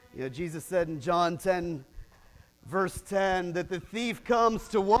Jesus said in John 10, verse 10, that the thief comes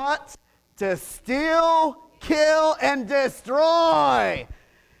to what? To steal, kill, and destroy.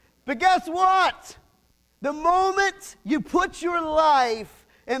 But guess what? The moment you put your life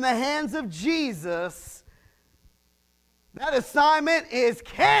in the hands of Jesus, that assignment is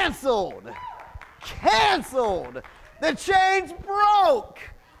canceled. Canceled. The chains broke.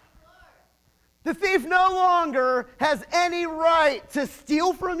 The thief no longer has any right to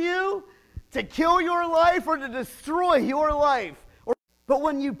steal from you, to kill your life, or to destroy your life. But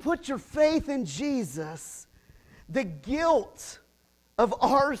when you put your faith in Jesus, the guilt of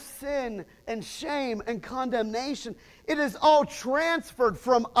our sin and shame and condemnation, it is all transferred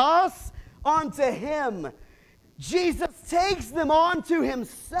from us onto Him. Jesus takes them onto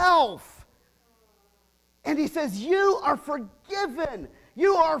Himself. And He says, you are forgiven.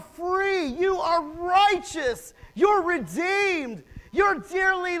 You are free. You are righteous. You're redeemed. You're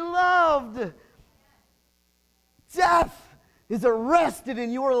dearly loved. Death is arrested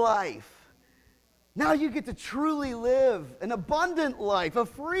in your life. Now you get to truly live an abundant life, a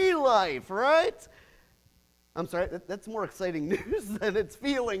free life, right? I'm sorry, that's more exciting news than it's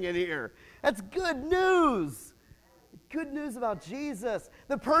feeling in here. That's good news. Good news about Jesus.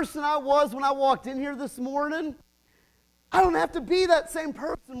 The person I was when I walked in here this morning, I don't have to be that same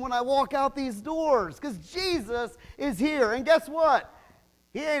person when I walk out these doors because Jesus is here. And guess what?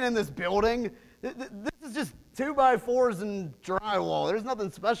 He ain't in this building. This is just 2x4s and drywall. There's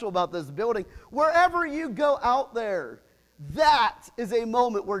nothing special about this building. Wherever you go out there, that is a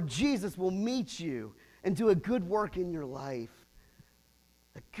moment where Jesus will meet you and do a good work in your life.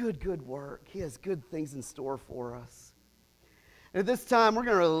 A good work. He has good things in store for us. And at this time, we're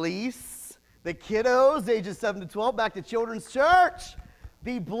going to release the kiddos, ages 7 to 12, back to Children's Church.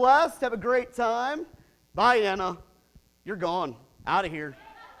 Be blessed. Have a great time. Bye, Anna. You're gone. Out of here.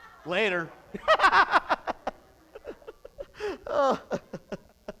 Later. Oh,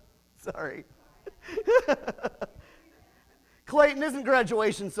 sorry. Clayton, isn't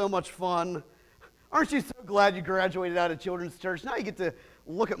graduation so much fun? Aren't you so glad you graduated out of Children's Church? Now you get to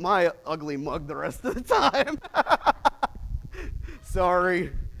look at my ugly mug the rest of the time.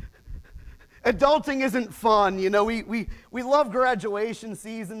 Sorry. Adulting isn't fun. You know, we love graduation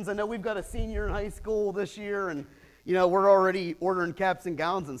seasons. I know we've got a senior in high school this year, and, you know, we're already ordering caps and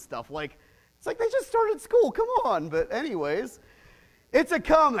gowns and stuff. Like, it's like they just started school. Come on. But anyways, it's a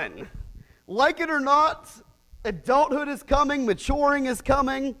coming. Like it or not, adulthood is coming. Maturing is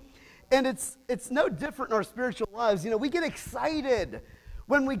coming. And it's no different in our spiritual lives. You know, we get excited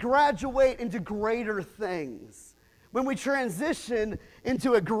when we graduate into greater things. When we transition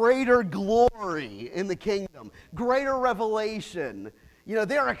into a greater glory in the kingdom, greater revelation. You know,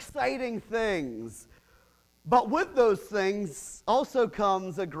 they're exciting things. But with those things also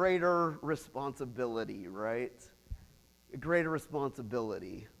comes a greater responsibility, right? A greater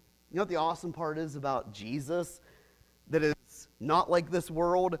responsibility. You know what the awesome part is about Jesus? That is not like this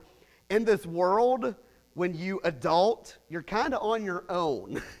world. In this world, when you adult, you're kind of on your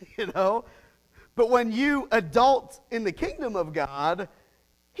own, you know? But when you adult in the kingdom of God,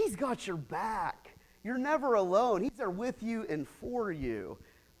 He's got your back. You're never alone. He's there with you and for you.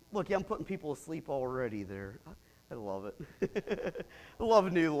 Look, I'm putting people asleep already there. I love it.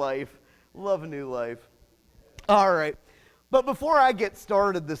 Love new life. Love new life. All right. But before I get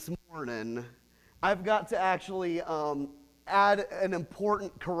started this morning, I've got to actually add an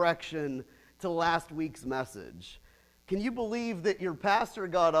important correction to last week's message. Can you believe that your pastor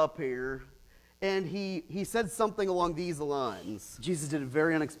got up here and he said something along these lines? Jesus did a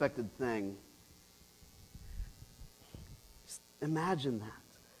very unexpected thing. Just imagine that.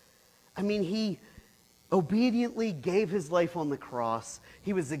 I mean, He obediently gave His life on the cross.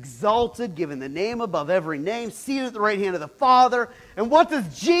 He was exalted, given the name above every name, seated at the right hand of the Father. And what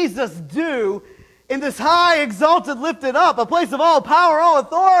does Jesus do in this high, exalted, lifted up, a place of all power, all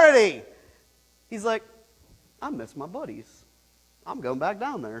authority? He's like, I miss my buddies. I'm going back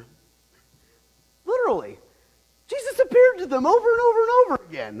down there. Literally. Jesus appeared to them over and over and over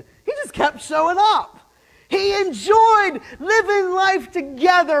again. He just kept showing up. He enjoyed living life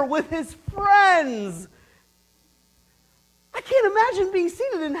together with His friends. I can't imagine being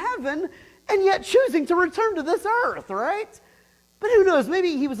seated in heaven and yet choosing to return to this earth, right? But who knows,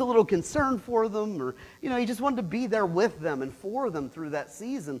 maybe He was a little concerned for them, or, you know, He just wanted to be there with them and for them through that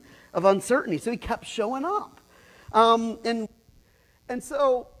season of uncertainty. So He kept showing up. And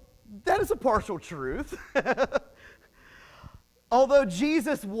so that is a partial truth. Although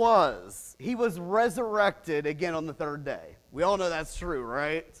Jesus He was resurrected again on the third day. We all know that's true,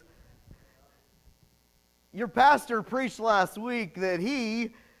 right? Your pastor preached last week that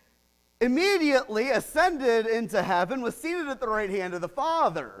He immediately ascended into heaven, was seated at the right hand of the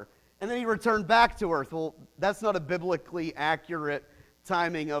Father, and then he returned back to earth. Well, that's not a biblically accurate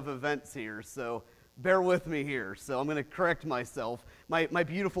timing of events here, so bear with me here. So I'm going to correct myself. My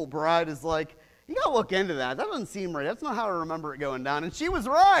beautiful bride is like, you got to look into that. That doesn't seem right. That's not how I remember it going down. And she was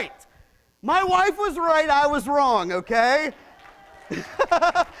right. My wife was right. I was wrong, okay?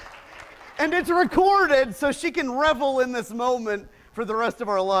 And it's recorded so she can revel in this moment for the rest of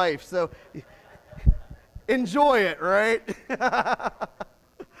our life. So enjoy it, right?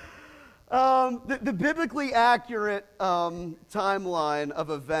 The biblically accurate timeline of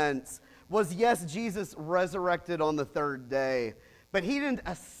events was, yes, Jesus resurrected on the third day, but he didn't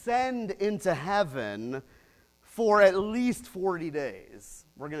ascend into heaven for at least 40 days.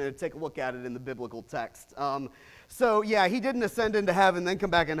 We're going to take a look at it in the biblical text. So, yeah, he didn't ascend into heaven, then come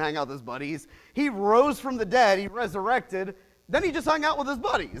back and hang out with his buddies. He rose from the dead, he resurrected, then he just hung out with his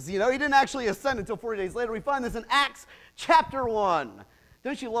buddies. You know, he didn't actually ascend until 40 days later. We find this in Acts chapter 1.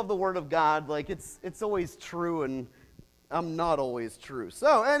 Don't you love the Word of God? Like, it's always true, and I'm not always true.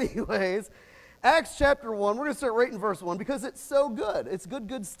 So, anyways, Acts chapter 1, we're going to start right in verse 1 because it's so good. It's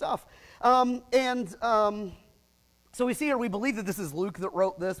good stuff. So we see here, we believe that this is Luke that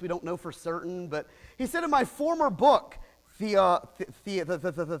wrote this. We don't know for certain, but he said in my former book, Theophilus,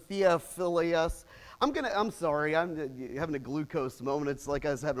 I'm sorry, I'm having a glucose moment. It's like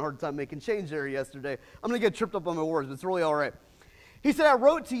I was having a hard time making change there yesterday. I'm going to get tripped up on my words, but it's really all right. He said, I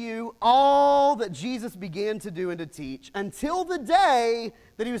wrote to you all that Jesus began to do and to teach until the day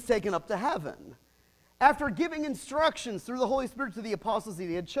that he was taken up to heaven, after giving instructions through the Holy Spirit to the apostles that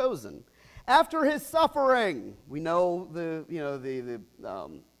he had chosen. After his suffering, we know the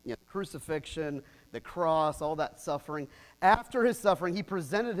crucifixion, the cross, all that suffering. After his suffering, he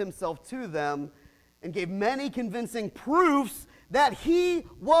presented himself to them and gave many convincing proofs that he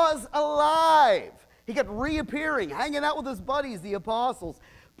was alive. He kept reappearing, hanging out with his buddies, the apostles,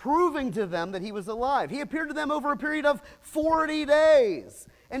 proving to them that he was alive. He appeared to them over a period of 40 days,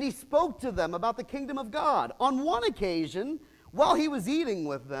 and he spoke to them about the kingdom of God. On one occasion, while he was eating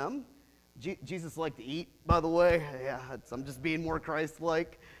with them, Jesus liked to eat, by the way. Yeah, I'm just being more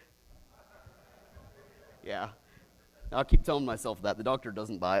Christ-like. Yeah, I'll keep telling myself that. The doctor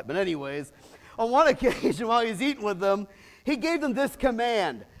doesn't buy it. But anyways, on one occasion while he was eating with them, he gave them this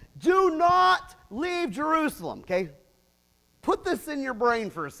command: do not leave Jerusalem, okay? Put this in your brain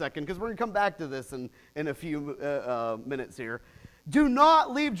for a second, because we're going to come back to this in a few minutes here. Do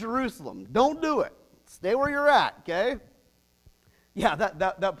not leave Jerusalem. Don't do it. Stay where you're at, okay? Yeah,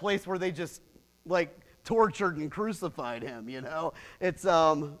 that place where they just, like, tortured and crucified him, you know? It's,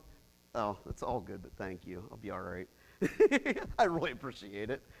 oh, it's all good, but thank you. I'll be all right. I really appreciate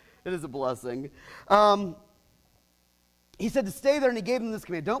it. It is a blessing. He said to stay there, and he gave them this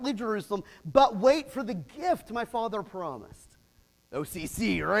command: don't leave Jerusalem, but wait for the gift my Father promised.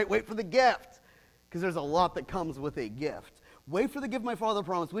 OCC, right? Wait for the gift, because there's a lot that comes with a gift. Wait for the gift my Father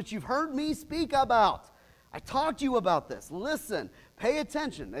promised, which you've heard me speak about. I talked to you about this. Listen, pay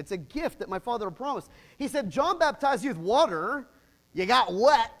attention. It's a gift that my Father promised. He said, John baptized you with water. You got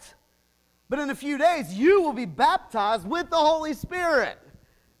wet. But in a few days, you will be baptized with the Holy Spirit.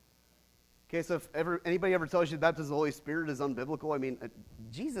 Okay, so if anybody ever tells you the baptism of the Holy Spirit is unbiblical, I mean,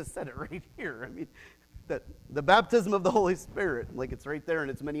 Jesus said it right here. I mean, that the baptism of the Holy Spirit, like it's right there,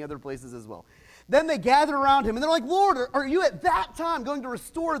 and it's many other places as well. Then they gathered around him, and they're like, Lord, are you at that time going to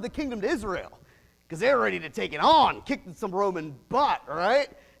restore the kingdom to Israel? Because they're ready to take it on, kick some Roman butt, all right?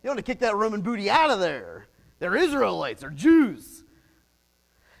 They want to kick that Roman booty out of there. They're Israelites, they're Jews.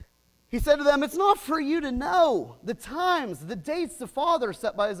 He said to them, it's not for you to know the times, the dates the Father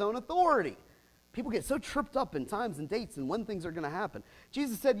set by his own authority. People get so tripped up in times and dates and when things are going to happen.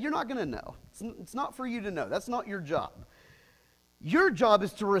 Jesus said, you're not going to know. It's not for you to know. That's not your job. Your job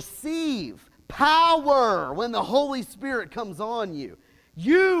is to receive power when the Holy Spirit comes on you.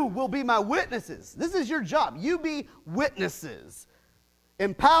 You will be my witnesses. This is your job. You be witnesses.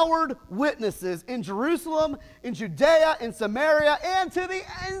 Empowered witnesses in Jerusalem, in Judea, in Samaria, and to the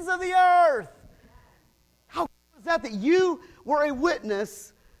ends of the earth. How cool is that you were a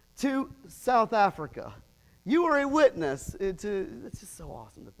witness to South Africa? You were a witness to, it's just so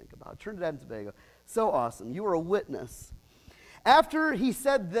awesome to think about. Trinidad and Tobago, so awesome. You were a witness. After he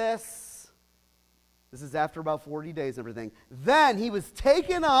said this is after about 40 days and everything, then he was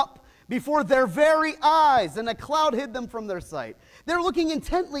taken up before their very eyes, and a cloud hid them from their sight. They're looking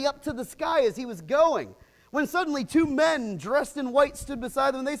intently up to the sky as he was going, when suddenly two men dressed in white stood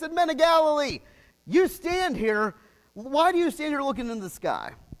beside them, and they said, Men of Galilee, you stand here. Why do you stand here looking into the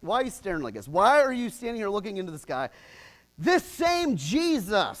sky? Why are you staring like this? Why are you standing here looking into the sky? This same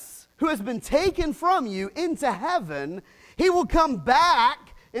Jesus who has been taken from you into heaven, he will come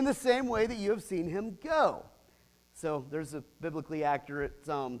back in the same way that you have seen him go. So there's a biblically accurate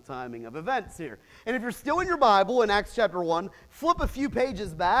timing of events here. And if you're still in your Bible in Acts chapter 1, flip a few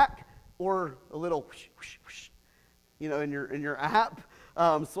pages back, or a little whoosh, whoosh, whoosh, in your app.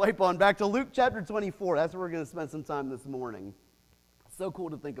 Swipe on back to Luke chapter 24. That's where we're going to spend some time this morning. So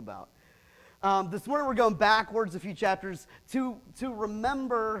cool to think about. This morning we're going backwards a few chapters to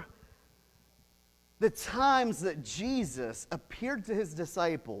remember the times that Jesus appeared to his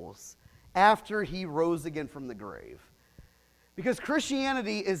disciples after he rose again from the grave. Because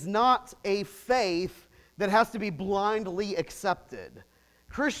Christianity is not a faith that has to be blindly accepted.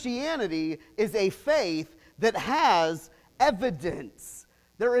 Christianity is a faith that has evidence.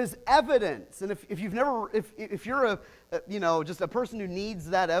 There is evidence. And if you're just a person who needs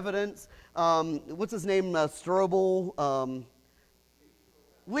that evidence, what's his name? Strobel?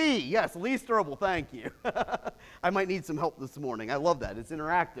 Lee, yes, Lee Strobel, thank you. I might need some help this morning. I love that. It's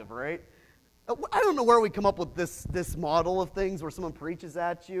interactive, right? I don't know where we come up with this model of things where someone preaches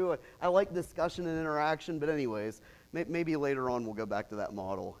at you. I like discussion and interaction, but anyways, maybe later on we'll go back to that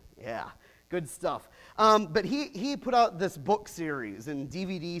model. Yeah, good stuff. But he put out this book series and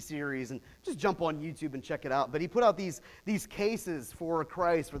DVD series, and just jump on YouTube and check it out. But he put out these cases for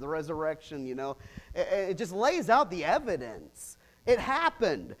Christ, for the resurrection, It just lays out the evidence. It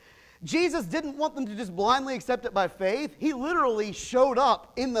happened. Jesus didn't want them to just blindly accept it by faith. He literally showed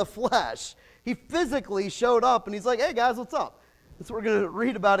up in the flesh. He physically showed up, and he's like, hey, guys, what's up? That's what we're going to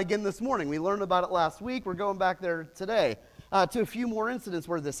read about again this morning. We learned about it last week. We're going back there today to a few more incidents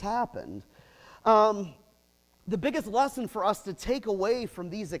where this happened. The biggest lesson for us to take away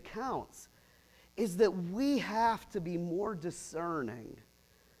from these accounts is that we have to be more discerning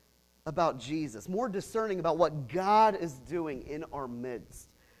about Jesus, more discerning about what God is doing in our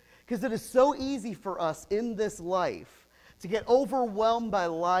midst. Because it is so easy for us in this life to get overwhelmed by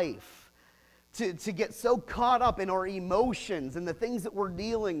life, to get so caught up in our emotions and the things that we're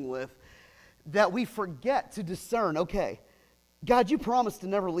dealing with that we forget to discern, okay, God, you promised to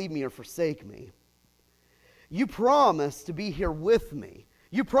never leave me or forsake me. You promised to be here with me.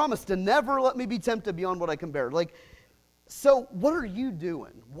 You promised to never let me be tempted beyond what I can bear. So what are you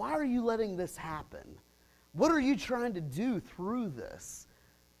doing? Why are you letting this happen? What are you trying to do through this?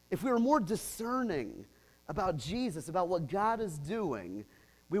 If we were more discerning about Jesus, about what God is doing,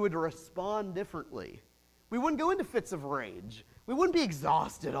 we would respond differently. We wouldn't go into fits of rage. We wouldn't be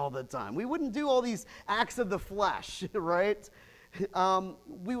exhausted all the time. We wouldn't do all these acts of the flesh, right?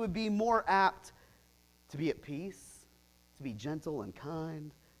 We would be more apt to be at peace, to be gentle and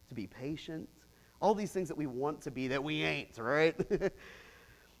kind, to be patient. All these things that we want to be that we ain't, right?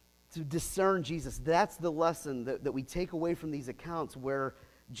 To discern Jesus. That's the lesson that we take away from these accounts where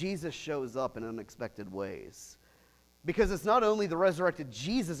Jesus shows up in unexpected ways. Because it's not only the resurrected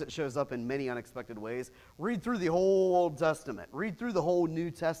Jesus that shows up in many unexpected ways. Read through the whole Old Testament. Read through the whole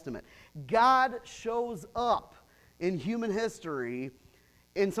New Testament. God shows up in human history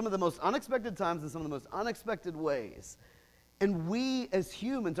in some of the most unexpected times, in some of the most unexpected ways. And we as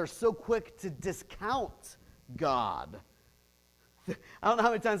humans are so quick to discount God. I don't know how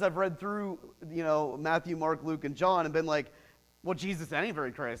many times I've read through, Matthew, Mark, Luke, and John and been like, well, Jesus ain't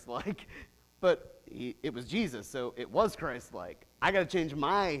very Christ-like. But it was Jesus, so it was Christ-like. I got to change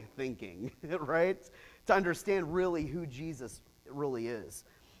my thinking, right? To understand really who Jesus really is.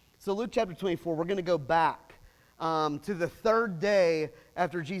 So Luke chapter 24, we're going to go back to the third day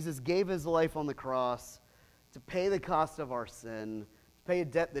after Jesus gave his life on the cross to pay the cost of our sin, to pay a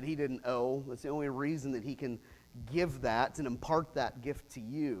debt that he didn't owe. That's the only reason that he can give that and impart that gift to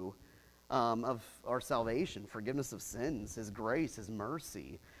you of our salvation, forgiveness of sins, his grace, his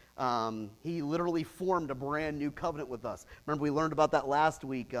mercy. He literally formed a brand new covenant with us. Remember, we learned about that last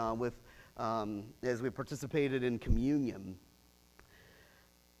week as we participated in communion.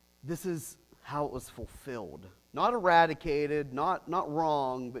 This is how it was fulfilled. Not eradicated, not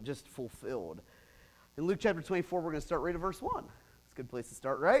wrong, but just fulfilled. In Luke chapter 24, we're going to start right at verse 1. It's a good place to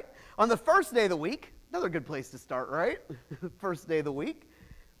start, right? On the first day of the week, another good place to start, right? First day of the week.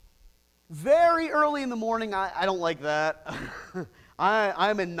 Very early in the morning, I don't like that.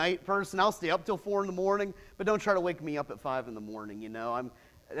 I'm a night person. I'll stay up till 4 in the morning, but don't try to wake me up at 5 in the morning,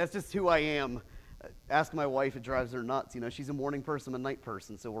 That's just who I am. Ask my wife, it drives her nuts. She's a morning person, I'm a night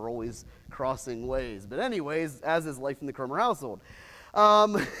person, so we're always crossing ways. But anyways, as is life in the Cromer household.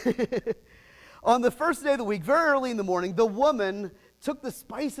 On the first day of the week, very early in the morning, the woman took the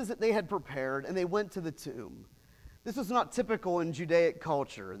spices that they had prepared and they went to the tomb. This was not typical in Judaic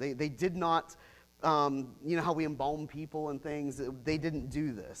culture. They did not, how we embalm people and things. They didn't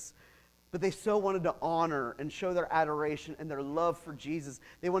do this. But they so wanted to honor and show their adoration and their love for Jesus.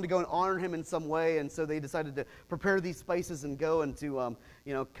 They wanted to go and honor him in some way, and so they decided to prepare these spices and go into,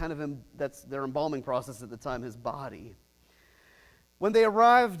 that's their embalming process at the time, his body. When they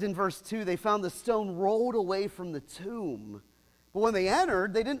arrived in verse 2, they found the stone rolled away from the tomb. But when they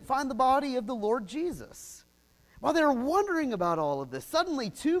entered, they didn't find the body of the Lord Jesus. While they were wondering about all of this, suddenly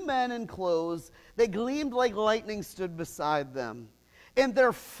 2 men in clothes that gleamed like lightning stood beside them. In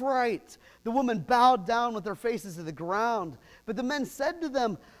their fright, the woman bowed down with their faces to the ground. But the men said to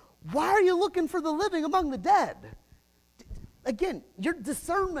them, "Why are you looking for the living among the dead?" Again, your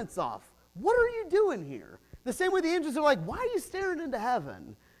discernment's off. What are you doing here? The same way the angels are like, why are you staring into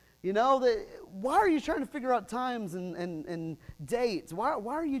heaven? You know, why are you trying to figure out times and dates? Why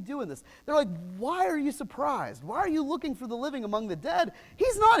are you doing this? They're like, why are you surprised? Why are you looking for the living among the dead?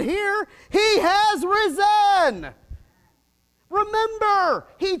 He's not here. He has risen. Remember,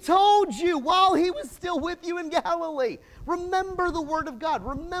 he told you while he was still with you in Galilee. Remember the word of God.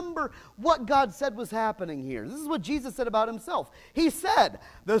 Remember what God said was happening here. This is what Jesus said about himself. He said,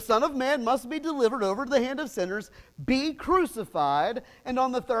 the Son of Man must be delivered over to the hand of sinners, be crucified, and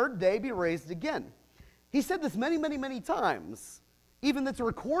on the 3rd day be raised again. He said this many, many, many times. Even that's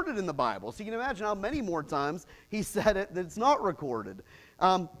recorded in the Bible. So you can imagine how many more times he said it that's not recorded.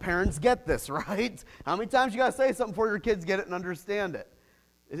 Parents get this, right? How many times you got to say something before your kids get it and understand it?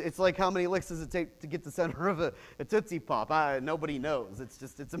 It's like how many licks does it take to get the center of a Tootsie Pop? Nobody knows.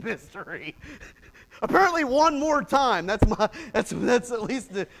 It's a mystery. Apparently one more time. That's at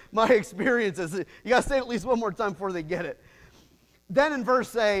least my experience. Is you got to say it at least one more time before they get it. Then in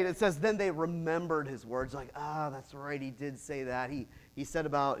verse 8, it says, then they remembered his words. Like, that's right, he did say that. He said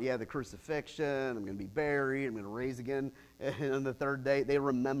about, the crucifixion, I'm going to be buried, I'm going to raise again on the 3rd day. They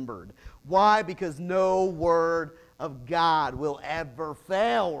remembered. Why? Because no word of God will ever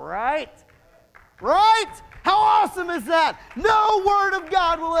fail, right? Right? How awesome is that? No word of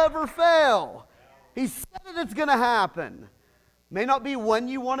God will ever fail. He said it's going to happen. May not be when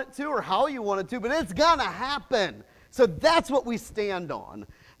you want it to or how you want it to, but it's going to happen. So that's what we stand on.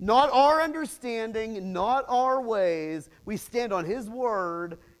 Not our understanding, not our ways. We stand on his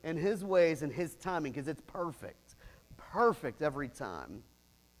word and his ways and his timing because it's perfect. Perfect every time.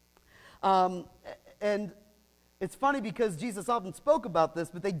 And it's funny because Jesus often spoke about this,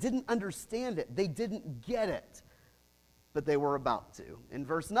 but they didn't understand it. They didn't get it. But they were about to. In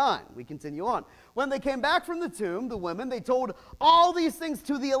verse 9, we continue on. When they came back from the tomb, the women, they told all these things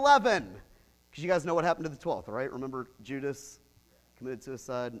to the 11. Because you guys know what happened to the 12th, right? Remember Judas committed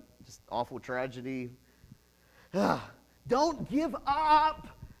suicide, just awful tragedy. Don't give up.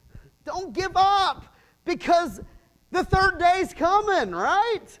 Don't give up because the 3rd day's coming,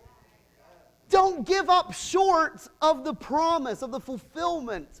 right? Don't give up short of the promise, of the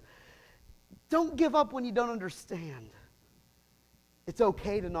fulfillment. Don't give up when you don't understand. It's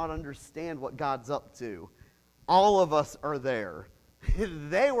okay to not understand what God's up to. All of us are there.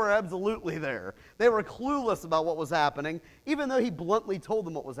 They were absolutely there. They were clueless about what was happening. Even though he bluntly told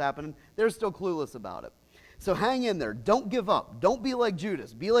them what was happening, they're still clueless about it. So hang in there. Don't give up. Don't be like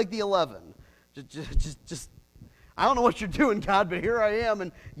Judas. Be like the 11. Just I don't know what you're doing, God, but here I am,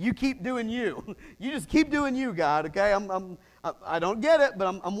 and you keep doing you. You just keep doing you, God, okay? I don't get it,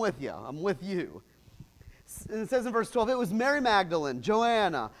 but I'm with you. I'm with you. And it says in verse 12, it was Mary Magdalene,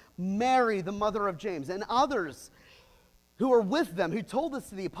 Joanna, Mary, the mother of James, and others who were with them, who told this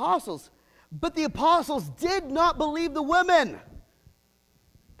to the apostles, but the apostles did not believe the women.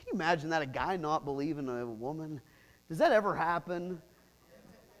 Can you imagine that, a guy not believing a woman? Does that ever happen?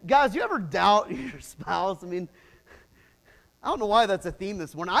 Guys, you ever doubt your spouse? I mean, I don't know why that's a theme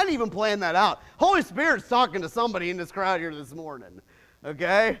this morning. I didn't even plan that out. Holy Spirit's talking to somebody in this crowd here this morning,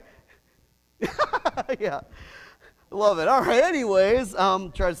 okay? Yeah, love it. All right, anyways,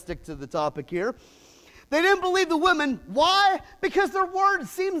 try to stick to the topic here. They didn't believe the women. Why? Because their word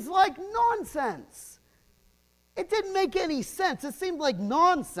seems like nonsense. It didn't make any sense. It seemed like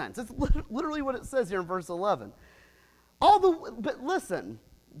nonsense. It's literally what it says here in verse 11. But listen,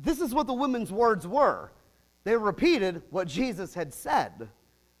 this is what the women's words were. They repeated what Jesus had said.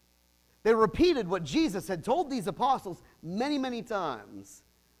 They repeated what Jesus had told these apostles many, many times.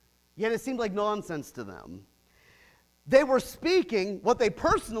 Yet it seemed like nonsense to them. They were speaking what they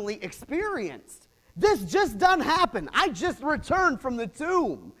personally experienced. This just done happened. I just returned from the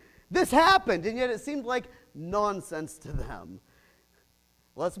tomb. This happened, and yet it seemed like nonsense to them.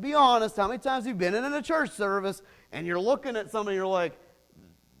 Let's be honest. How many times have you been in a church service and you're looking at somebody and you're like,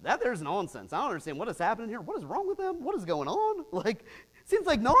 there's nonsense. I don't understand what is happening here. What is wrong with them? What is going on? Like, it seems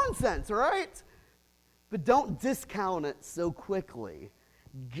like nonsense, right? But don't discount it so quickly.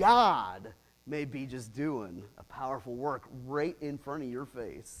 God may be just doing a powerful work right in front of your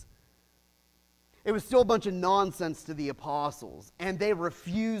face. It was still a bunch of nonsense to the apostles, and they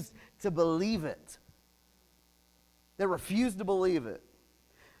refused to believe it. They refused to believe it.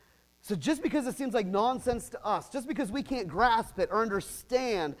 So just because it seems like nonsense to us, just because we can't grasp it or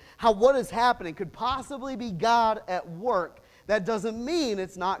understand how what is happening could possibly be God at work, that doesn't mean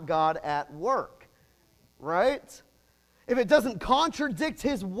it's not God at work, right? If it doesn't contradict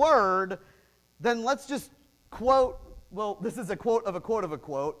His word, then let's just quote, well, this is a quote of a quote of a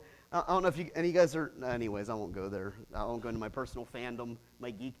quote. I don't know if any of you guys are, anyways, I won't go there. I won't go into my personal fandom,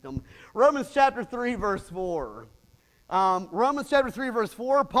 my geekdom. Romans chapter 3, verse 4. Romans chapter 3, verse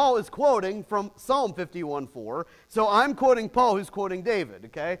 4, Paul is quoting from Psalm 51:4. So I'm quoting Paul, who's quoting David,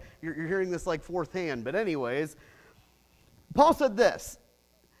 okay? You're hearing this like fourth hand. But anyways, Paul said this,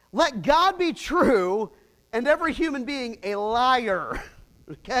 "Let God be true and every human being a liar."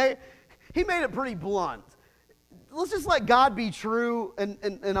 Okay? He made it pretty blunt. Let's just let God be true and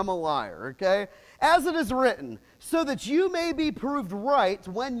I'm a liar, okay? As it is written, so that you may be proved right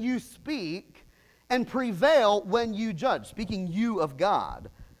when you speak and prevail when you judge. Speaking you of God.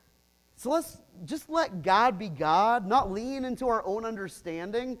 So let's just let God be God, not lean into our own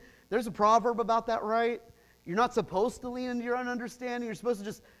understanding. There's a proverb about that, right? You're not supposed to lean into your own understanding. You're supposed to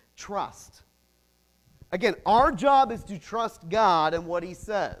just trust. Again, our job is to trust God and what He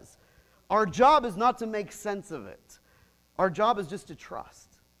says. Our job is not to make sense of it. Our job is just to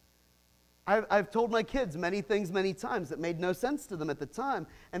trust. I've told my kids many things many times that made no sense to them at the time.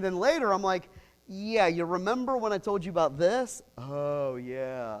 And then later I'm like, yeah, you remember when I told you about this? Oh,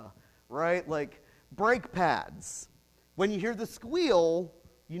 yeah. Right? Like brake pads. When you hear the squeal,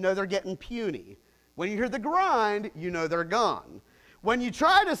 you know they're getting puny. When you hear the grind, you know they're gone. When you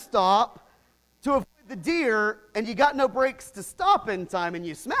try to stop to avoid the deer and you got no brakes to stop in time and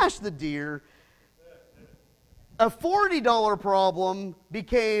you smash the deer, a $40 problem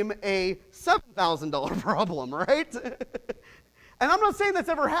became a $7,000 problem, right? And I'm not saying that's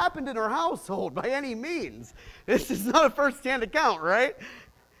ever happened in our household by any means. This is not a first-hand account, right?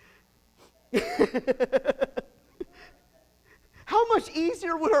 How much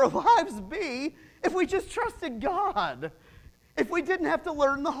easier would our lives be if we just trusted God? If we didn't have to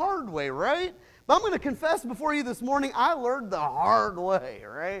learn the hard way, right? But I'm going to confess before you this morning, I learned the hard way,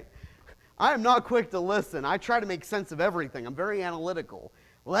 right? I am not quick to listen. I try to make sense of everything. I'm very analytical.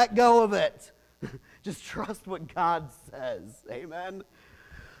 Let go of it. Just trust what God says. Amen?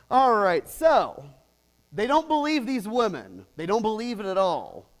 All right, so they don't believe these women. They don't believe it at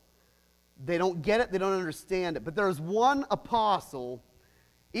all. They don't get it. They don't understand it. But there's one apostle,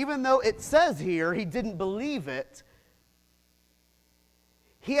 even though it says here he didn't believe it,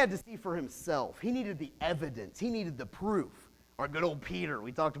 he had to see for himself. He needed the evidence. He needed the proof. Our good old Peter,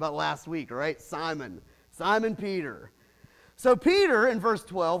 we talked about last week, right? Simon Peter. So Peter, in verse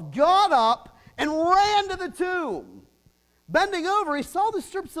 12, got up and ran to the tomb. Bending over, he saw the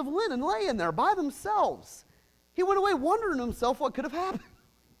strips of linen laying there by themselves. He went away wondering to himself what could have happened.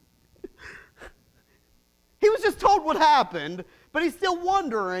 He was just told what happened, but he's still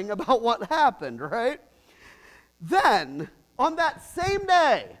wondering about what happened, right? Then, on that same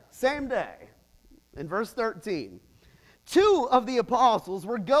day, in verse 13, 2 of the apostles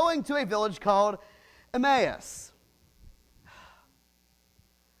were going to a village called Emmaus.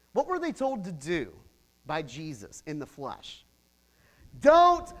 What were they told to do by Jesus in the flesh?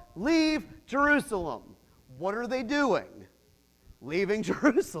 Don't leave Jerusalem. What are they doing? Leaving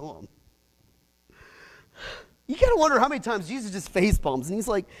Jerusalem. You gotta wonder how many times Jesus just face palms and he's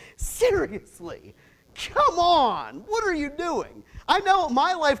like, seriously, come on, what are you doing? I know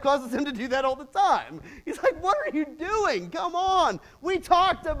my life causes him to do that all the time. He's like, what are you doing? Come on. We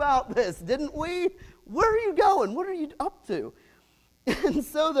talked about this, didn't we? Where are you going? What are you up to? And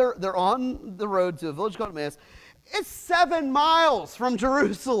so they're on the road to a village called Emmaus. It's 7 miles from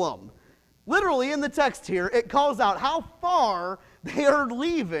Jerusalem. Literally in the text here, it calls out how far they are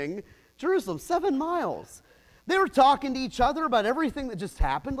leaving Jerusalem. 7 miles. They were talking to each other about everything that just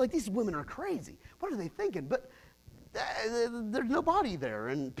happened. Like, these women are crazy. What are they thinking? But there's nobody there.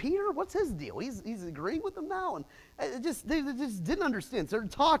 And Peter, what's his deal? He's agreeing with them now. And they just didn't understand. So they're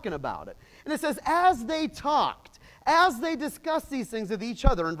talking about it. And it says, as they talked, as they discussed these things with each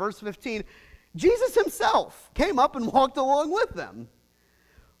other, in verse 15, Jesus himself came up and walked along with them.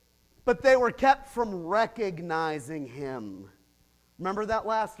 But they were kept from recognizing him. Remember that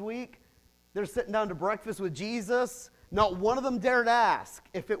last week? They're sitting down to breakfast with Jesus. Not one of them dared ask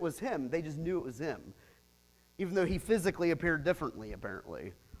if it was him. They just knew it was him. Even though he physically appeared differently,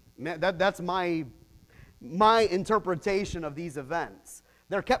 apparently. That's my interpretation of these events.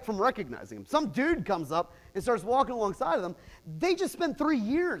 They're kept from recognizing him. Some dude comes up and starts walking alongside of them. They just spent 3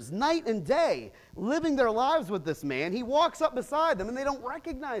 years, night and day, living their lives with this man. He walks up beside them, and they don't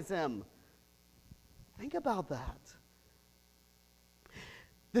recognize him. Think about that.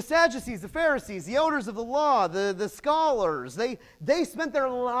 The Sadducees, the Pharisees, the elders of the law, the scholars, they spent their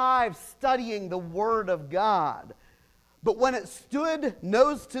lives studying the Word of God. But when it stood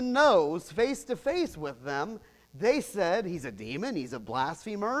nose to nose, face to face with them, they said, he's a demon, he's a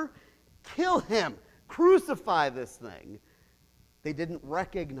blasphemer, kill him, crucify this thing. They didn't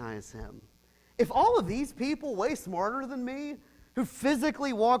recognize him. If all of these people, way smarter than me, who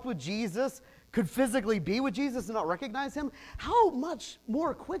physically walked with Jesus, could physically be with Jesus and not recognize him, how much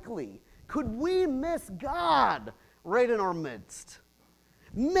more quickly could we miss God right in our midst?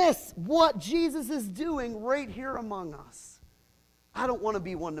 Miss what Jesus is doing right here among us. I don't want to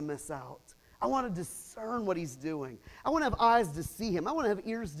be one to miss out. I want to discern what he's doing. I want to have eyes to see him. I want to have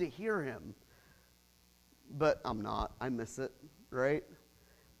ears to hear him. But I'm not. I miss it, right?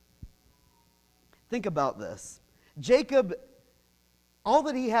 Think about this. Jacob, all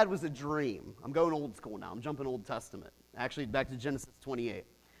that he had was a dream. I'm going old school now. I'm jumping Old Testament. Actually, back to Genesis 28.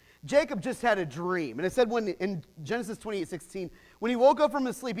 Jacob just had a dream. And it said when in Genesis 28:16, when he woke up from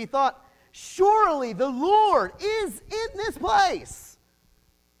his sleep, he thought, surely the Lord is in this place.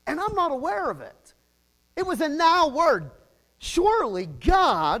 And I'm not aware of it. It was a now word. Surely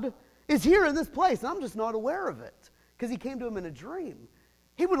God is here in this place. And I'm just not aware of it. Because he came to him in a dream.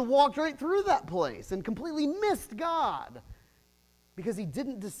 He would have walked right through that place and completely missed God. Because he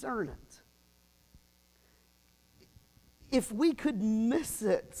didn't discern it. If we could miss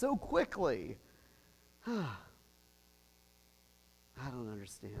it so quickly, I don't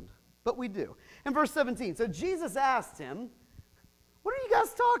understand. But we do. In verse 17, so Jesus asked him, what are you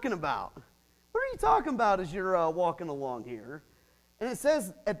guys talking about? What are you talking about as you're walking along here? And it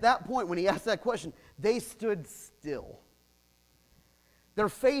says at that point when he asked that question, they stood still. Their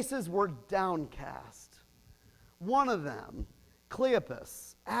faces were downcast. One of them,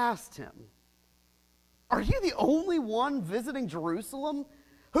 Cleopas, asked him, are you the only one visiting Jerusalem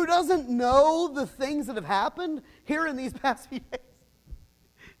who doesn't know the things that have happened here in these past few days?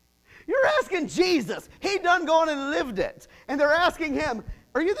 You're asking Jesus. He done gone and lived it. And they're asking him,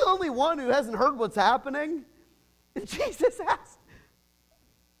 are you the only one who hasn't heard what's happening? And Jesus asked,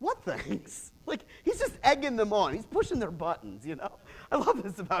 what things? Like, he's just egging them on. He's pushing their buttons, you know. I love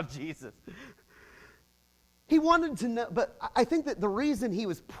this about Jesus. He wanted to know, but I think that the reason he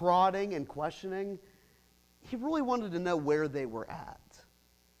was prodding and questioning, he really wanted to know where they were at.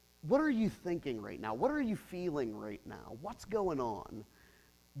 What are you thinking right now? What are you feeling right now? What's going on?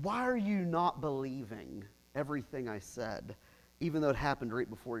 Why are you not believing everything I said, even though it happened right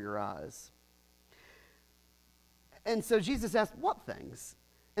before your eyes? And so Jesus asked, what things?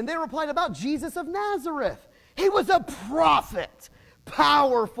 And they replied, about Jesus of Nazareth. He was a prophet,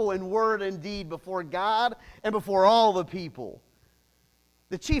 powerful in word and deed before God and before all the people.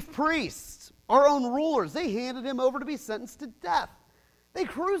 The chief priests, our own rulers, they handed him over to be sentenced to death. They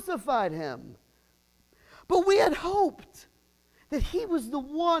crucified him. But we had hoped that he was the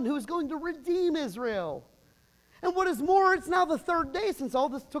one who was going to redeem Israel. And what is more, it's now the third day since all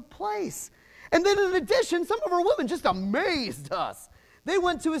this took place. And then in addition, some of our women just amazed us. They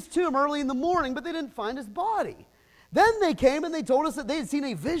went to his tomb early in the morning, but they didn't find his body. Then they came and they told us that they had seen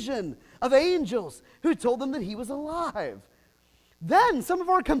a vision of angels who told them that he was alive. Then some of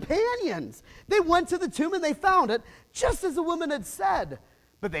our companions, they went to the tomb and they found it just as the woman had said.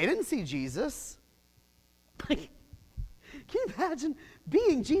 But they didn't see Jesus. Can you imagine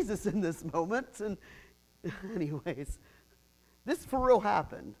being Jesus in this moment? And anyways, this for real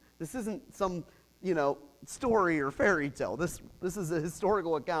happened. This isn't some, story or fairy tale. This is a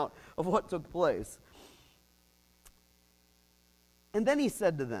historical account of what took place. And then he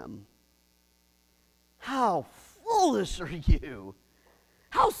said to them, how foolish are you?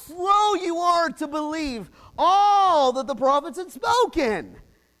 How slow you are to believe all that the prophets had spoken.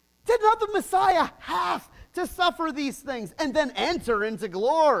 Did not the Messiah have to suffer these things and then enter into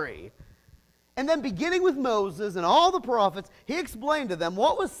glory? And then beginning with Moses and all the prophets, he explained to them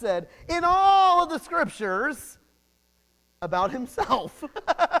what was said in all of the scriptures about himself.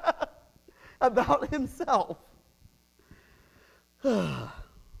 About himself.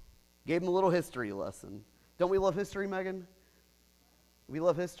 Gave him a little history lesson. Don't we love history, Megan? We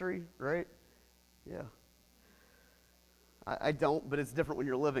love history, right? Yeah. I don't, but it's different when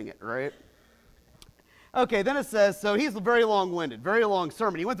you're living it, right? Okay, then it says, so he's very long-winded, very long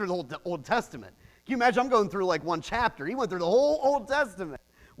sermon. He went through the whole Old Testament. Can you imagine? I'm going through like one chapter. He went through the whole Old Testament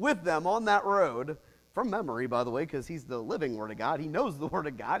with them on that road. from memory, by the way, because he's the living Word of God. He knows the Word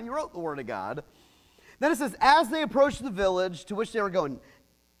of God. He wrote the Word of God. Then it says, as they approached the village to which they were going,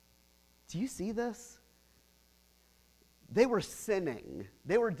 do you see this? They were sinning.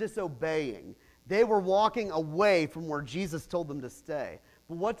 They were disobeying. They were walking away from where Jesus told them to stay.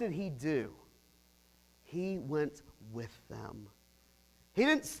 But what did he do? He went with them. He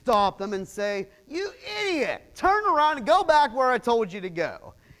didn't stop them and say, you idiot, turn around and go back where I told you to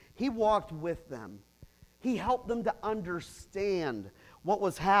go. He walked with them. He helped them to understand what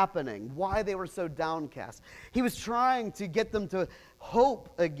was happening, why they were so downcast. He was trying to get them to hope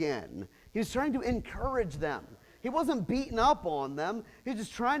again. He was trying to encourage them. He wasn't beating up on them. He was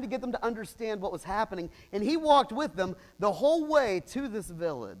just trying to get them to understand what was happening. And he walked with them the whole way to this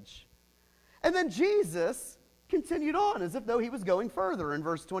village. And then Jesus continued on as if though he was going further in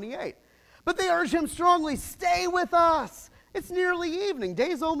verse 28. But they urged him strongly, stay with us. It's nearly evening.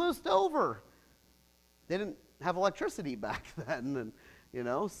 Day's almost over. They didn't have electricity back then,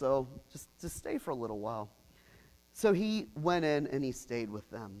 and so just stay for a little while. So he went in and he stayed with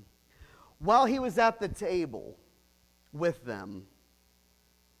them. While he was at the table with them,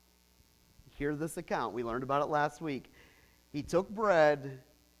 hear this account. We learned about it last week. He took bread,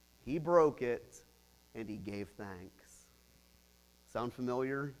 he broke it, and he gave thanks. Sound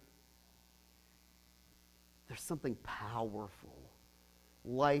familiar? There's something powerful,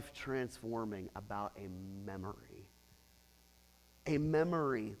 life-transforming about a memory. A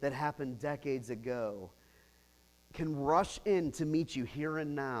memory that happened decades ago can rush in to meet you here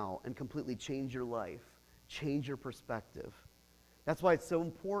and now and completely change your life, change your perspective. That's why it's so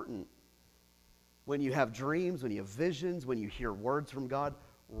important when you have dreams, when you have visions, when you hear words from God,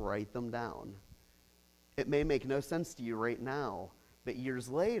 write them down. It may make no sense to you right now, but years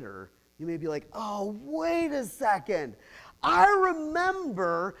later, you may be like, oh, wait a second. I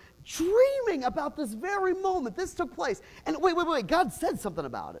remember dreaming about this very moment. This took place. And wait. God said something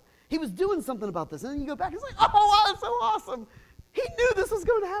about it. He was doing something about this. And then you go back and it's like, oh, wow, that's so awesome. He knew this was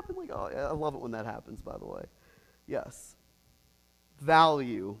going to happen. Like, oh, yeah, I love it when that happens, by the way. Yes.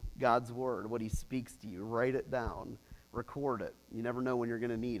 Value God's word, what he speaks to you. Write it down. Record it. You never know when you're going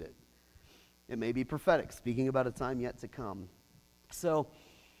to need it. It may be prophetic, speaking about a time yet to come. So,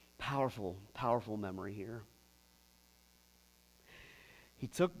 powerful, powerful memory here. He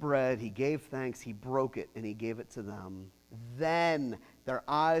took bread, he gave thanks, he broke it, and he gave it to them. Then their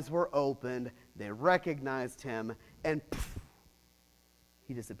eyes were opened, they recognized him, and poof,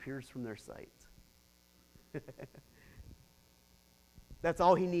 he disappears from their sight. That's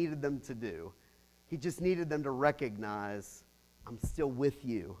all he needed them to do. He just needed them to recognize, I'm still with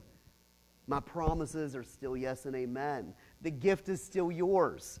you. My promises are still yes and amen. The gift is still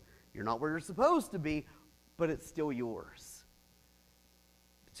yours. You're not where you're supposed to be, but it's still yours.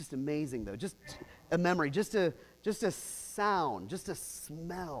 It's just amazing, though. Just a memory, just a sound, just a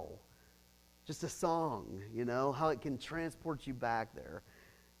smell, just a song, how it can transport you back there.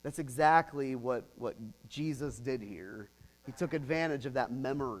 That's exactly what Jesus did here. He took advantage of that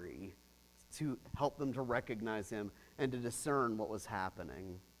memory to help them to recognize him and to discern what was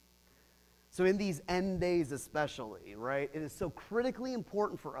happening. So in these end days especially, right, it is so critically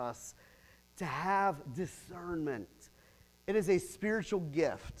important for us to have discernment. It is a spiritual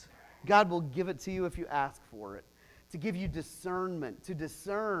gift. God will give it to you if you ask for it. To give you discernment, to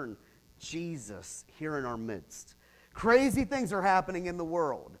discern Jesus here in our midst. Crazy things are happening in the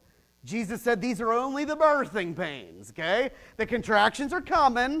world. Jesus said these are only the birthing pains, okay? The contractions are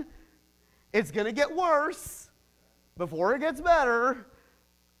coming. It's going to get worse before it gets better.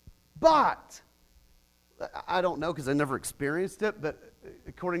 But, I don't know because I never experienced it, but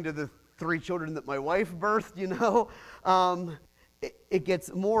according to the 3 children that my wife birthed, it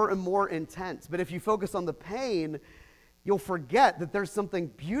gets more and more intense. But if you focus on the pain, you'll forget that there's something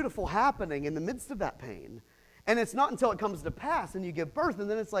beautiful happening in the midst of that pain. And it's not until it comes to pass and you give birth, and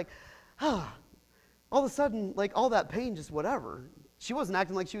then it's like, all of a sudden, like all that pain, just whatever. She wasn't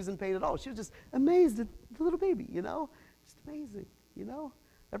acting like she was in pain at all. She was just amazed at the little baby, just amazing,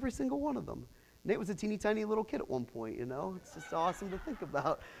 every single one of them. Nate was a teeny tiny little kid at one point, It's just awesome to think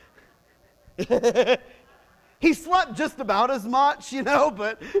about. He slept just about as much,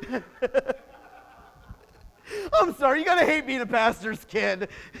 but I'm sorry, you gotta hate being a pastor's kid.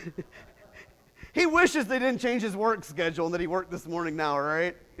 He wishes they didn't change his work schedule and that he worked this morning now,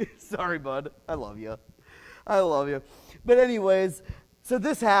 right? Sorry, bud. I love you. But anyways, so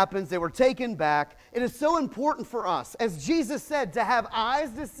this happens. They were taken back. It is so important for us, as Jesus said, to have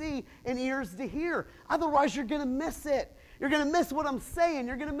eyes to see and ears to hear. Otherwise, you're going to miss it. You're going to miss what I'm saying.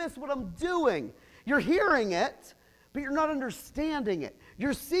 You're going to miss what I'm doing. You're hearing it, but you're not understanding it.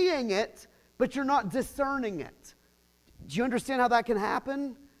 You're seeing it, but you're not discerning it. Do you understand how that can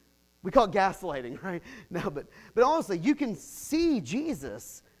happen? We call it gaslighting, right? No, but honestly, you can see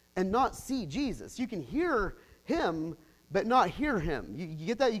Jesus and not see Jesus. You can hear him, but not hear him. You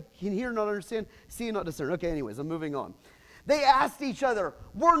get that? You can hear and not understand, see and not discern. Okay, anyways, I'm moving on. They asked each other,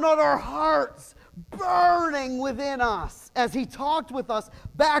 were not our hearts burning within us as he talked with us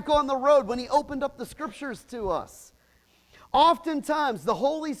back on the road when he opened up the scriptures to us? Oftentimes, the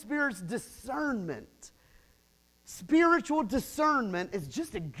Holy Spirit's discernment, spiritual discernment, is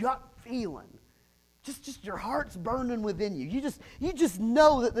just a gut feeling. Just your heart's burning within you. You just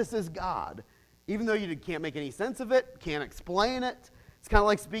know that this is God. Even though you can't make any sense of it, can't explain it. It's kind of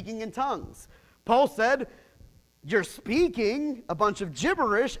like speaking in tongues. Paul said, you're speaking a bunch of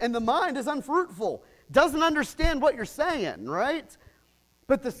gibberish and the mind is unfruitful. Doesn't understand what you're saying, right?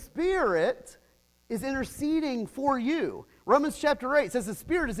 But the Spirit is interceding for you. Romans chapter 8 says the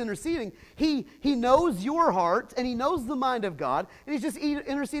Spirit is interceding. He knows your heart and he knows the mind of God, and he's just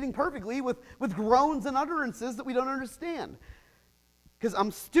interceding perfectly with groans and utterances that we don't understand. Because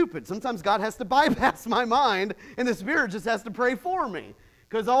I'm stupid. Sometimes God has to bypass my mind and the Spirit just has to pray for me.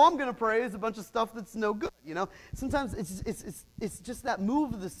 Because all I'm going to pray is a bunch of stuff that's no good, you know. Sometimes it's just that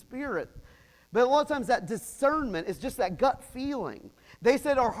move of the Spirit. But a lot of times that discernment is just that gut feeling. They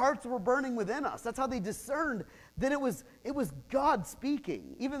said our hearts were burning within us. That's how they discerned that it was God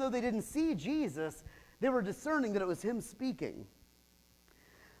speaking. Even though they didn't see Jesus, they were discerning that it was him speaking.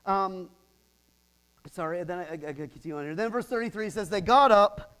 Sorry, then I continue on here. Then verse 33 says, they got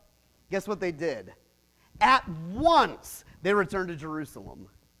up. Guess what they did? At once, they returned to Jerusalem.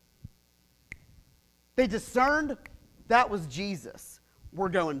 They discerned that was Jesus. We're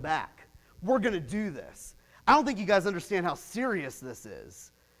going back. We're going to do this. I don't think you guys understand how serious this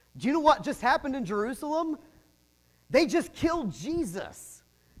is. Do you know what just happened in Jerusalem? They just killed Jesus.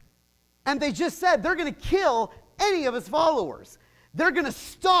 And they just said they're going to kill any of his followers. They're going to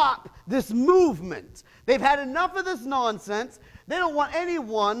stop this movement. They've had enough of this nonsense. They don't want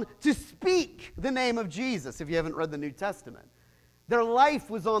anyone to speak the name of Jesus, if you haven't read the New Testament. Their life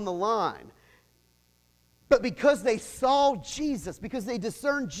was on the line. But because they saw Jesus, because they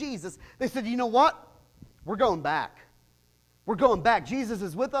discerned Jesus, they said, you know what? We're going back. We're going back. Jesus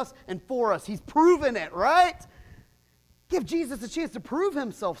is with us and for us. He's proven it, right? Give Jesus a chance to prove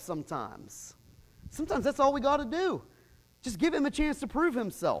himself sometimes. Sometimes that's all we got to do. Just give him a chance to prove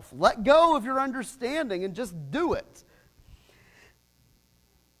himself. Let go of your understanding and just do it.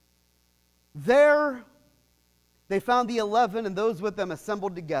 There, they found the 11 and those with them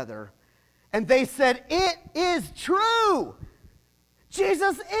assembled together. And they said, it is true.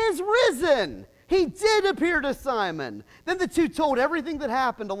 Jesus is risen. He did appear to Simon. Then the two told everything that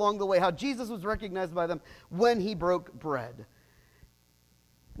happened along the way, how Jesus was recognized by them when he broke bread.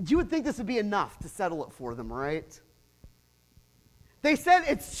 You would think this would be enough to settle it for them, right? They said,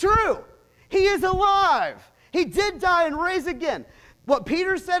 it's true. He is alive. He did die and raise again. What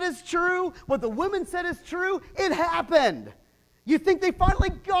Peter said is true. What the women said is true. It happened. You think they finally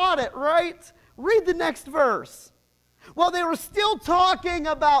got it, right? Read the next verse. While they were still talking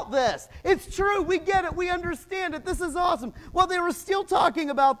about this, it's true, we get it, we understand it, this is awesome. While they were still talking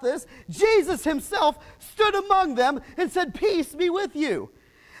about this, Jesus himself stood among them and said, peace be with you.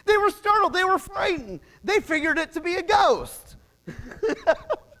 They were startled, they were frightened. They figured it to be a ghost.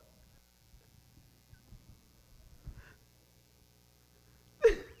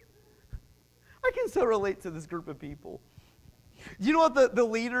 I can so relate to this group of people. You know what the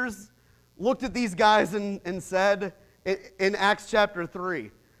leaders looked at these guys and said in Acts chapter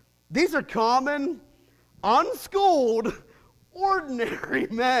 3? These are common, unschooled, ordinary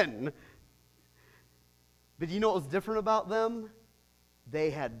men. But you know what was different about them?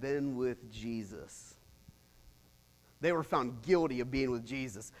 They had been with Jesus. They were found guilty of being with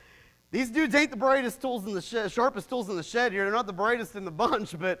Jesus. These dudes ain't the brightest tools in the shed, sharpest tools in the shed here. They're not the brightest in the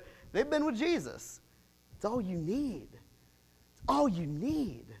bunch, but they've been with Jesus. It's all you need. It's all you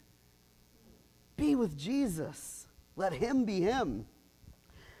need. Be with Jesus. Let him be him.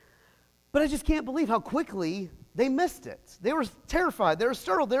 But I just can't believe how quickly they missed it. They were terrified. They were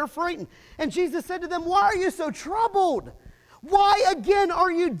startled. They were frightened. And Jesus said to them, why are you so troubled? Why again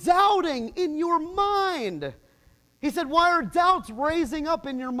are you doubting in your mind? He said, why are doubts raising up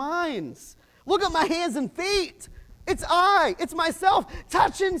in your minds? Look at my hands and feet. It's I. It's myself.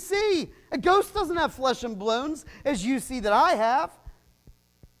 Touch and see. A ghost doesn't have flesh and bones as you see that I have.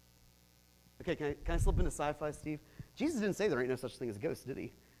 Okay, can I slip into sci-fi, Steve? Jesus didn't say there ain't no such thing as a ghost, did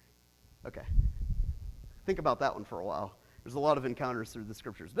he? Okay. Think about that one for a while. There's a lot of encounters through the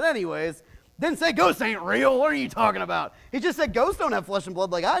scriptures. But anyways, Didn't say ghosts ain't real. What are you talking about? He just said ghosts don't have flesh and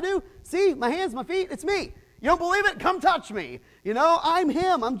blood like I do. See, my hands, my feet, it's me. You don't believe it? Come touch me. You know, I'm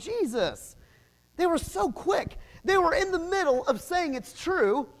him. I'm Jesus. They were so quick. They were in the middle of saying it's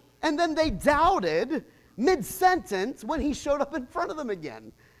true, and then they doubted mid-sentence when he showed up in front of them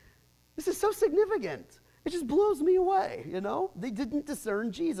again. This is so significant. It just blows me away, you know? They didn't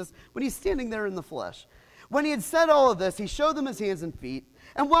discern Jesus when he's standing there in the flesh. When he had said all of this, he showed them his hands and feet,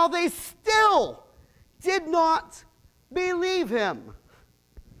 and while they still did not believe him.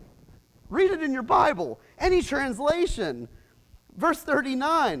 Read it in your Bible, any translation. Verse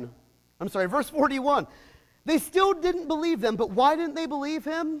 41. They still didn't believe them, but why didn't they believe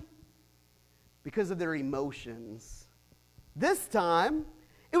him? Because of their emotions. This time,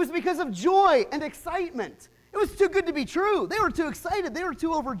 it was because of joy and excitement. It was too good to be true. They were too excited. They were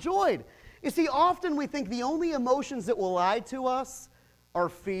too overjoyed. You see, often we think the only emotions that will lie to us are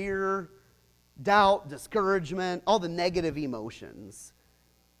fear, doubt, discouragement, all the negative emotions.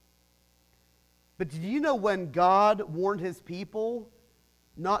 But did you know when God warned his people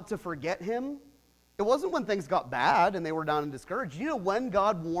not to forget him? It wasn't when things got bad and they were down and discouraged. You know when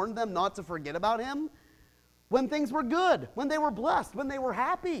God warned them not to forget about him? When things were good, when they were blessed, when they were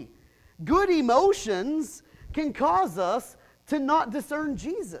happy. Good emotions can cause us to not discern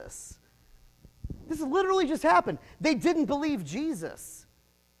Jesus. This literally just happened. They didn't believe Jesus.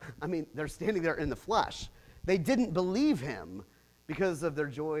 I mean, they're standing there in the flesh. They didn't believe him because of their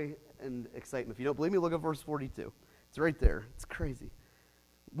joy and excitement. If you don't believe me, look at verse 42. It's right there. It's crazy.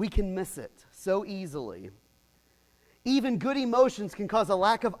 We can miss it so easily. Even good emotions can cause a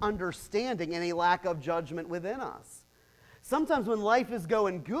lack of understanding and a lack of judgment within us. Sometimes when life is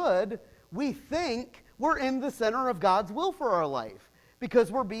going good, we think we're in the center of God's will for our life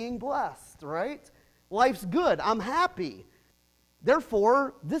because we're being blessed, right? Life's good. I'm happy.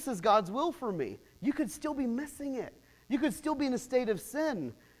 Therefore, this is God's will for me. You could still be missing it. You could still be in a state of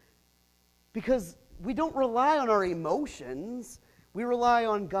sin because we don't rely on our emotions. We rely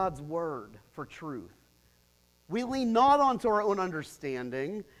on God's word for truth. We lean not onto our own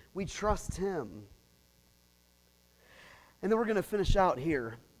understanding. We trust him. And then we're going to finish out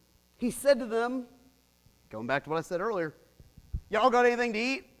here. He said to them, going back to what I said earlier, y'all got anything to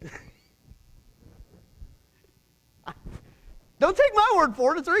eat? Don't take my word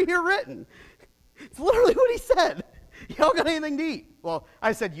for it. It's right here written. It's literally what he said. Y'all got anything to eat? Well,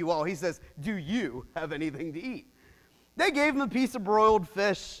 I said you all. He says, do you have anything to eat? They gave him a piece of broiled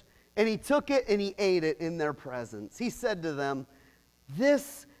fish, and he took it and he ate it in their presence. He said to them,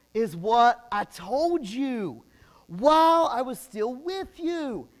 this is what I told you while I was still with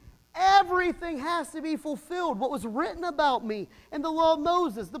you. Everything has to be fulfilled. What was written about me in the law of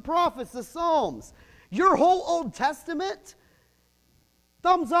Moses, the prophets, the Psalms. Your whole Old Testament,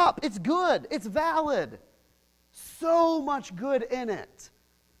 thumbs up. It's good. It's valid. So much good in it.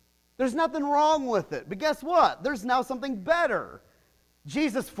 There's nothing wrong with it. But guess what? There's now something better.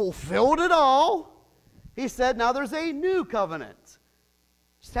 Jesus fulfilled it all. He said, now there's a new covenant.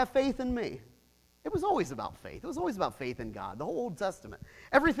 Just have faith in me. It was always about faith. It was always about faith in God, the whole Old Testament.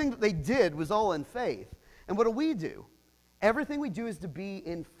 Everything that they did was all in faith. And what do? Everything we do is to be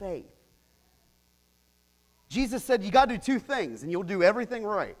in faith. Jesus said, you got to do two things, and you'll do everything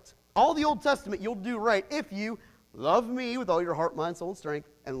right. All the Old Testament you'll do right if you love me with all your heart, mind, soul, and strength,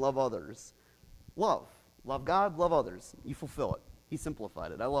 and love others. Love. Love God, love others. You fulfill it. He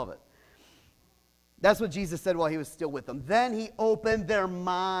simplified it. I love it. That's what Jesus said while he was still with them. Then he opened their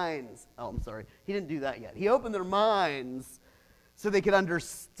minds. Oh, I'm sorry. He didn't do that yet. He opened their minds so they could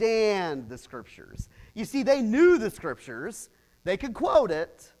understand the Scriptures. You see, they knew the Scriptures. They could quote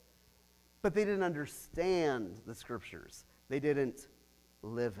it, but they didn't understand the Scriptures. They didn't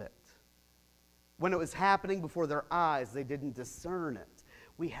live it. When it was happening before their eyes, they didn't discern it.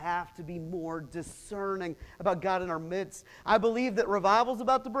 We have to be more discerning about God in our midst. I believe that revival's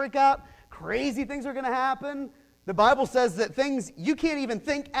about to break out. Crazy things are going to happen. The Bible says that things you can't even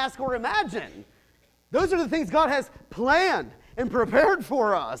think, ask, or imagine. Those are the things God has planned and prepared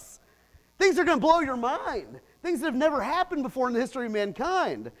for us. Things are going to blow your mind. Things that have never happened before in the history of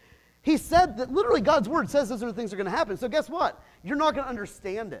mankind. He said that literally God's word says those are the things that are going to happen. So guess what? You're not going to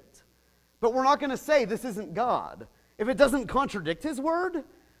understand it. But we're not going to say this isn't God. If it doesn't contradict his word,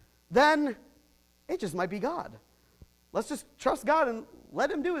 then it just might be God. Let's just trust God and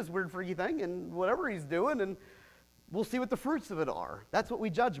let him do his weird freaky thing and whatever he's doing, and we'll see what the fruits of it are. That's what we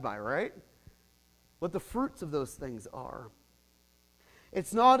judge by, right? What the fruits of those things are.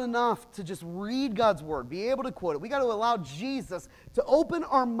 It's not enough to just read God's word, be able to quote it. We got to allow Jesus to open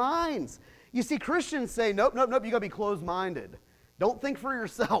our minds. You see, Christians say, nope, you got to be closed-minded. Don't think for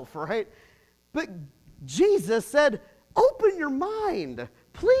yourself, right? But Jesus said, open your mind,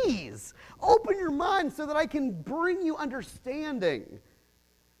 please. Open your mind so that I can bring you understanding.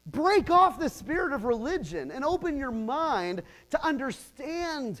 Break off the spirit of religion and open your mind to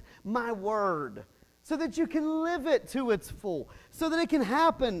understand my word so that you can live it to its full, so that it can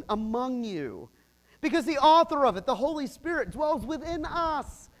happen among you. Because the author of it, the Holy Spirit, dwells within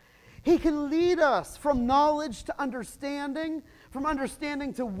us. He can lead us from knowledge to understanding, from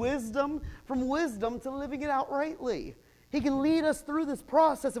understanding to wisdom, from wisdom to living it out rightly. He can lead us through this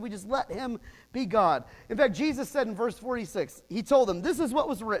process if we just let him be God. In fact, Jesus said in verse 46, he told them, this is what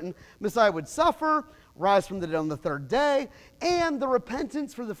was written, Messiah would suffer, rise from the dead on the third day, and the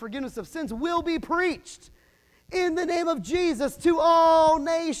repentance for the forgiveness of sins will be preached in the name of Jesus to all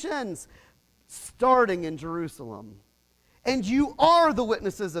nations, starting in Jerusalem. And you are the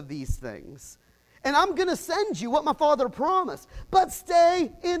witnesses of these things. And I'm going to send you what my Father promised. But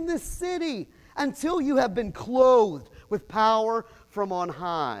stay in this city until you have been clothed with power from on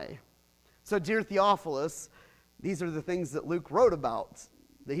high. So, dear Theophilus, these are the things that Luke wrote about,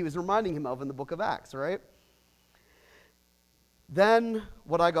 that he was reminding him of in the book of Acts, right? Then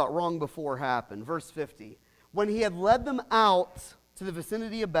what I got wrong before happened. Verse 50. When he had led them out to the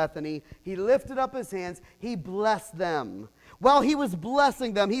vicinity of Bethany, he lifted up his hands, he blessed them. While he was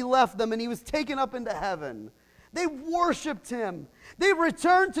blessing them, he left them and he was taken up into heaven. They worshiped him. They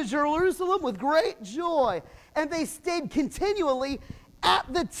returned to Jerusalem with great joy, and they stayed continually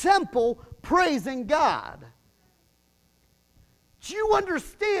at the temple praising God. Do you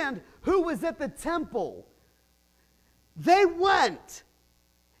understand who was at the temple? They went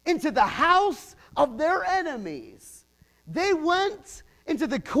into the house of their enemies. They went into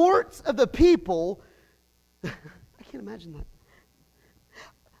the courts of the people. I can't imagine that.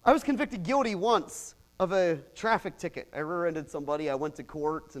 I was convicted guilty once of a traffic ticket. I rear-ended somebody. I went to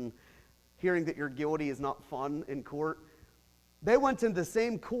court, and hearing that you're guilty is not fun in court. They went in the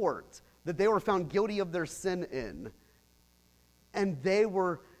same court that they were found guilty of their sin in. And they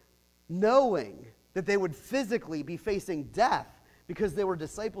were knowing that they would physically be facing death because they were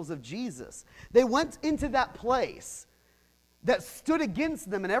disciples of Jesus. They went into that place that stood against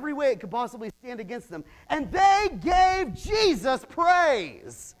them in every way it could possibly stand against them, and they gave Jesus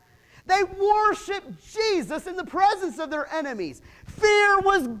praise. They worshiped Jesus in the presence of their enemies. Fear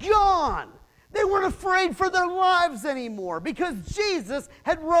was gone. They weren't afraid for their lives anymore because Jesus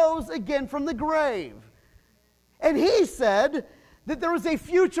had rose again from the grave. And he said that there was a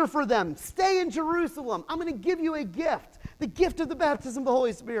future for them. Stay in Jerusalem. I'm going to give you a gift, the gift of the baptism of the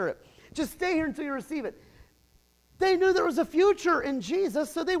Holy Spirit. Just stay here until you receive it. They knew there was a future in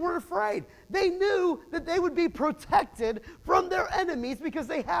Jesus, so they weren't afraid. They knew that they would be protected from their enemies because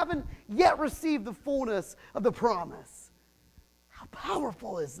they haven't yet received the fullness of the promise. How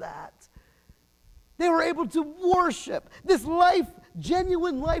powerful is that? They were able to worship. This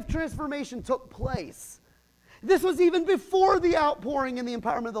genuine life transformation took place. This was even before the outpouring and the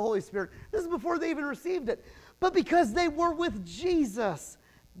empowerment of the Holy Spirit. This is before they even received it. But because they were with Jesus,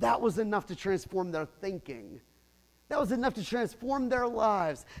 that was enough to transform their thinking. That was enough to transform their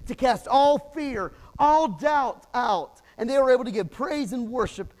lives, to cast all fear, all doubt out. And they were able to give praise and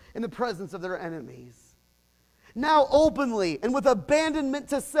worship in the presence of their enemies. Now openly and with abandonment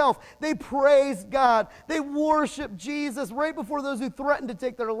to self, they praised God. They worshiped Jesus right before those who threatened to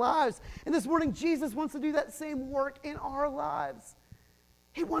take their lives. And this morning, Jesus wants to do that same work in our lives.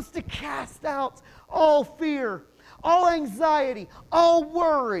 He wants to cast out all fear, all anxiety, all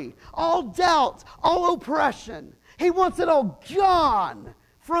worry, all doubt, all oppression. He wants it all gone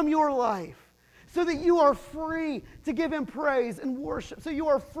from your life so that you are free to give him praise and worship. So you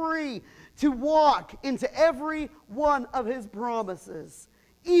are free to walk into every one of his promises,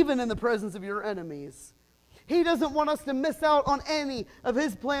 even in the presence of your enemies. He doesn't want us to miss out on any of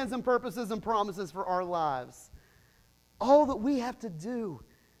his plans and purposes and promises for our lives. All that we have to do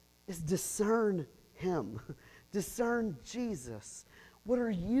is discern him, discern Jesus. What are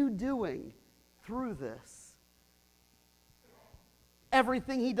you doing through this?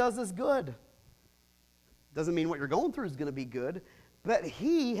 Everything he does is good. Doesn't mean what you're going through is going to be good, but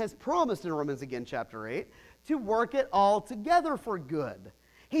he has promised in Romans again, chapter 8, to work it all together for good.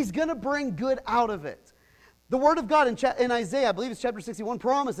 He's going to bring good out of it. The word of God in Isaiah, I believe it's chapter 61,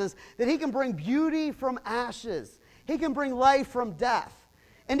 promises that he can bring beauty from ashes. He can bring life from death.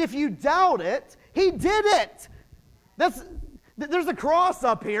 And if you doubt it, he did it. There's a cross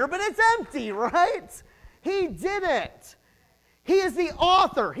up here, but it's empty, right? He did it. He is the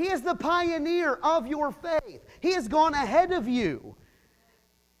author. He is the pioneer of your faith. He has gone ahead of you.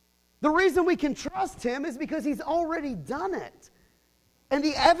 The reason we can trust him is because he's already done it. And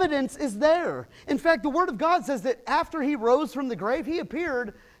the evidence is there. In fact, the Word of God says that after he rose from the grave, he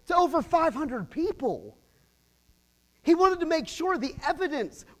appeared to over 500 people. He wanted to make sure the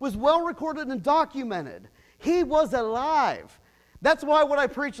evidence was well recorded and documented. He was alive. That's why what I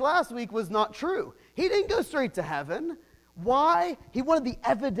preached last week was not true. He didn't go straight to heaven. Why? He wanted the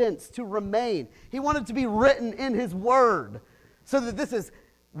evidence to remain. He wanted to be written in his word so that this is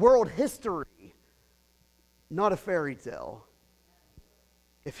world history, not a fairy tale.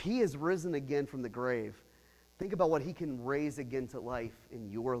 If he is risen again from the grave, think about what he can raise again to life in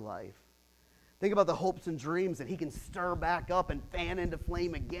your life. Think about the hopes and dreams that he can stir back up and fan into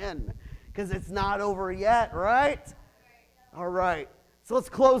flame again, because it's not over yet, right? All right. So let's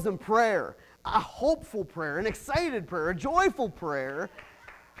close in prayer. A hopeful prayer, an excited prayer, a joyful prayer,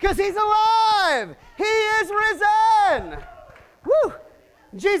 because he's alive. He is risen. Woo!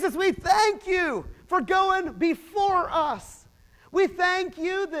 Jesus, we thank you for going before us. We thank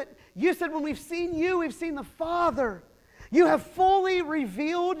you that you said when we've seen you, we've seen the Father. You have fully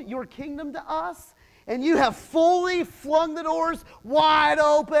revealed your kingdom to us, and you have fully flung the doors wide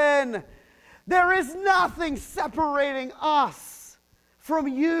open. There is nothing separating us from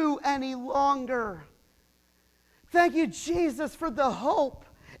you any longer. Thank you, Jesus, for the hope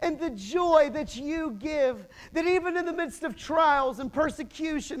and the joy that you give, that even in the midst of trials and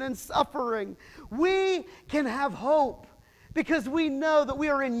persecution and suffering, we can have hope because we know that we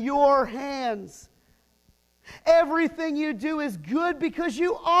are in your hands. Everything you do is good because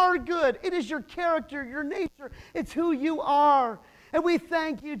you are good. It is your character, your nature. It's who you are. And we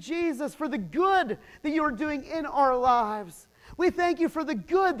thank you, Jesus, for the good that you are doing in our lives. We thank you for the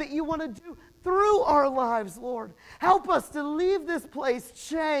good that you want to do through our lives, Lord. Help us to leave this place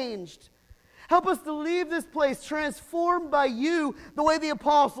changed. Help us to leave this place transformed by you the way the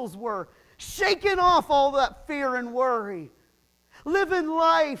apostles were, shaking off all that fear and worry, living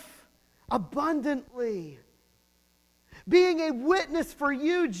life abundantly, being a witness for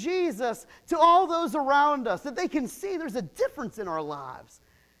you, Jesus, to all those around us, that they can see there's a difference in our lives.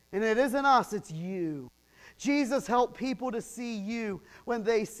 And it isn't us, it's you. Jesus, help people to see you when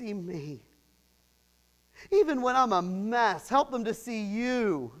they see me. Even when I'm a mess, help them to see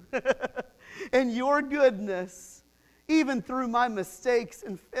you and your goodness, even through my mistakes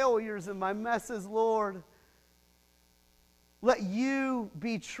and failures and my messes, Lord. Let you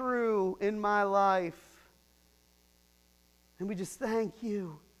be true in my life. And we just thank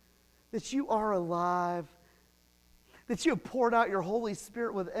you that you are alive, that you have poured out your Holy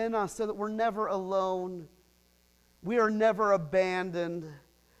Spirit within us so that we're never alone. We are never abandoned.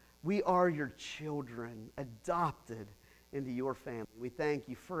 We are your children, adopted into your family. We thank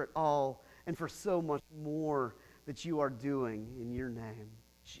you for it all and for so much more that you are doing in your name,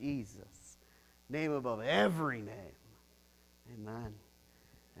 Jesus. Name above every name. Amen.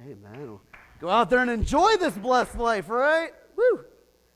 Amen. Go out there and enjoy this blessed life, right? Woo!